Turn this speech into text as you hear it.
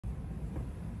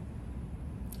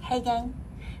Hey gang,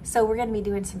 so we're going to be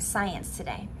doing some science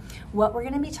today. What we're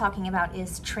going to be talking about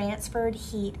is transferred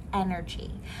heat energy.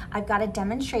 I've got a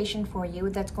demonstration for you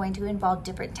that's going to involve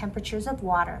different temperatures of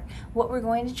water. What we're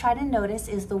going to try to notice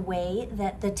is the way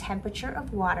that the temperature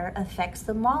of water affects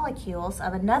the molecules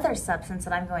of another substance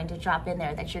that I'm going to drop in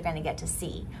there that you're going to get to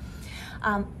see.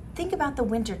 Think about the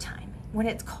winter time. When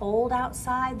it's cold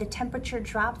outside, the temperature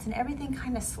drops and everything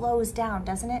kind of slows down,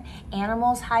 doesn't it?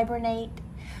 Animals hibernate.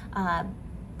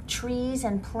 Trees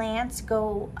and plants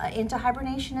go into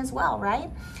hibernation as well, right?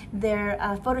 Their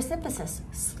photosynthesis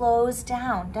slows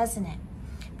down, doesn't it?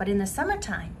 But in the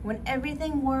summertime, when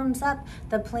everything warms up,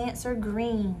 the plants are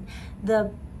green,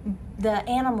 the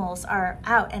animals are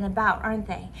out and about, aren't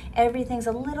they? Everything's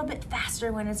a little bit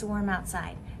faster when it's warm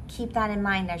outside. Keep that in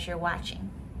mind as you're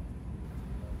watching.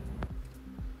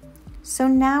 So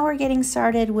now we're getting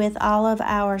started with all of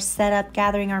our setup,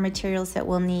 gathering our materials that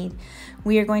we'll need.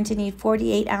 We are going to need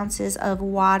 48 ounces of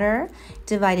water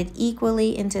divided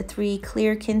equally into 3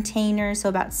 clear containers, so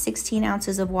about 16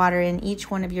 ounces of water in each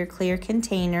one of your clear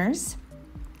containers.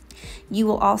 You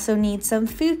will also need some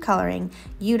food coloring.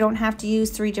 You don't have to use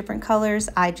 3 different colors.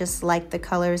 I just like the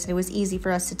colors. It was easy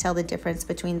for us to tell the difference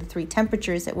between the 3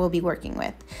 temperatures that we'll be working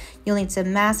with. You'll need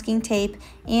some masking tape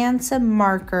and some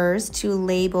markers to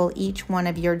label each one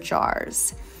of your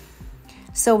jars.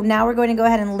 So now we're going to go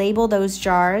ahead and label those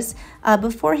jars.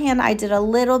 Beforehand, I did a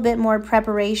little bit more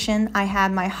preparation. I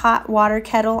had my hot water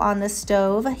kettle on the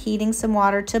stove, heating some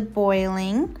water to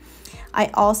boiling. I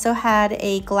also had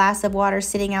a glass of water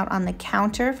sitting out on the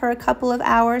counter for a couple of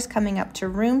hours, coming up to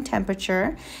room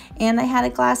temperature. And I had a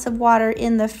glass of water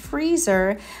in the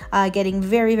freezer, getting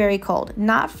very, very cold.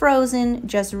 Not frozen,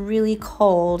 just really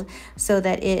cold, so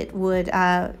that it would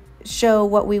show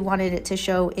what we wanted it to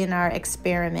show in our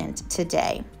experiment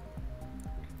today.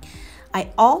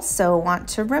 I also want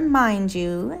to remind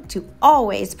you to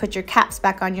always put your caps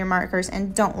back on your markers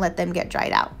and don't let them get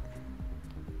dried out.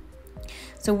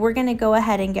 So we're going to go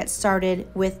ahead and get started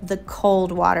with the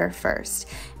cold water first.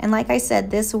 And like I said,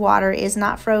 this water is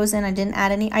not frozen. I didn't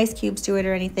add any ice cubes to it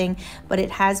or anything, but it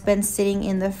has been sitting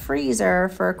in the freezer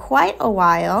for quite a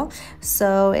while,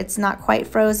 so it's not quite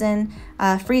frozen.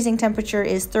 Freezing temperature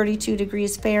is 32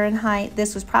 degrees Fahrenheit.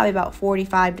 This was probably about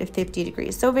 45 to 50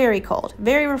 degrees, so very cold.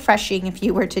 Very refreshing if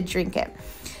you were to drink it.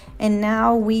 And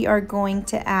now we are going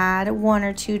to add 1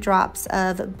 or 2 drops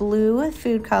of blue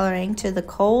food coloring to the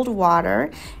cold water,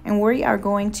 and we are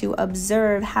going to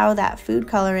observe how that food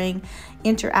coloring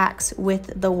interacts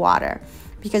with the water,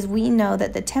 because we know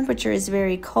that the temperature is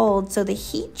very cold, so the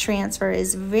heat transfer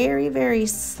is very, very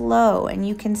slow, and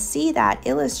you can see that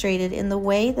illustrated in the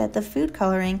way that the food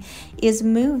coloring is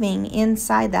moving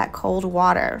inside that cold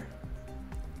water.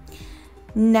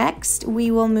 Next, we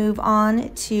will move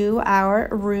on to our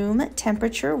room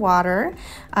temperature water.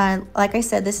 Like I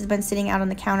said, this has been sitting out on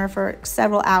the counter for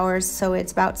several hours, so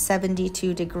it's about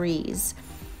 72 degrees.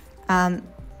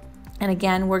 And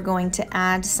again, we're going to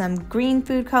add some green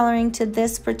food coloring to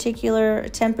this particular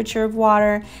temperature of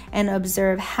water and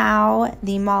observe how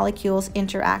the molecules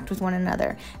interact with one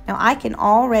another. Now, I can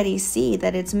already see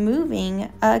that it's moving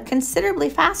considerably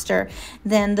faster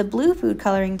than the blue food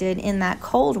coloring did in that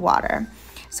cold water.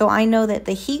 So I know that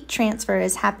the heat transfer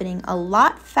is happening a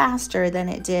lot faster than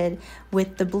it did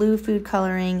with the blue food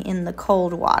coloring in the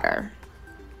cold water.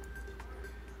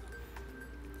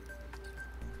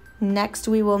 Next,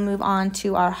 we will move on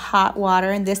to our hot water,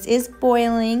 and this is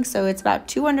boiling, so it's about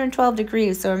 212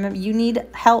 degrees. So remember, you need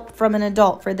help from an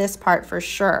adult for this part for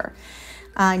sure.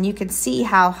 And you can see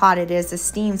how hot it is. The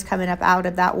steam's coming up out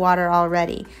of that water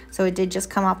already. So it did just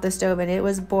come off the stove and it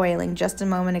was boiling just a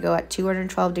moment ago at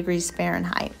 212 degrees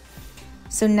Fahrenheit.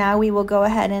 So now we will go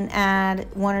ahead and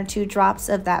add 1 or 2 drops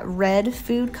of that red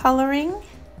food coloring.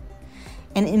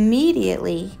 And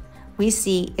immediately we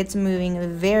see it's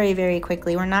moving very, very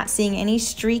quickly. We're not seeing any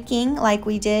streaking like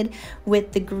we did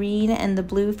with the green and the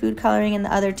blue food coloring and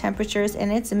the other temperatures.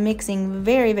 And it's mixing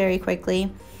very, very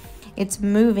quickly. It's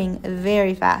moving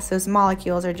very fast. Those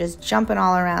molecules are just jumping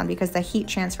all around because the heat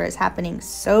transfer is happening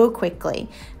so quickly.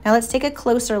 Now let's take a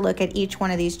closer look at each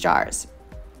one of these jars.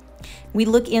 We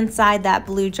look inside that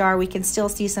blue jar, we can still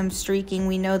see some streaking.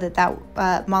 We know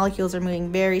that molecules are moving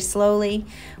very slowly.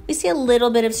 We see a little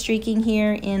bit of streaking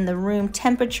here in the room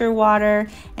temperature water.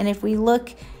 And if we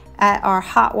look at our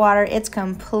hot water, it's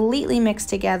completely mixed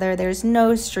together. There's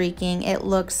no streaking. It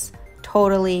looks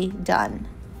totally done.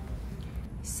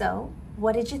 So,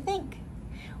 what did you think?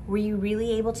 Were you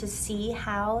really able to see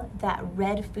how that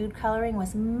red food coloring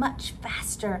was much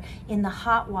faster in the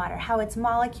hot water, how its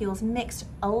molecules mixed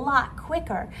a lot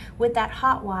quicker with that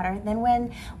hot water than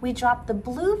when we dropped the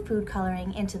blue food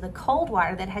coloring into the cold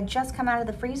water that had just come out of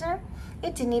the freezer?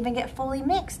 It didn't even get fully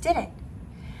mixed, did it?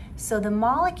 So the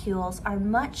molecules are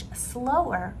much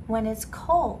slower when it's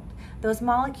cold. Those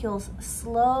molecules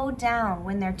slow down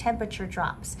when their temperature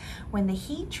drops. When the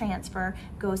heat transfer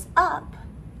goes up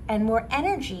and more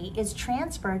energy is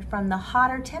transferred from the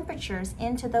hotter temperatures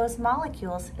into those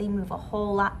molecules, they move a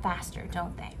whole lot faster,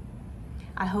 don't they?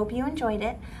 I hope you enjoyed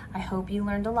it. I hope you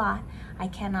learned a lot. I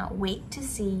cannot wait to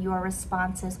see your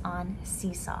responses on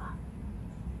Seesaw.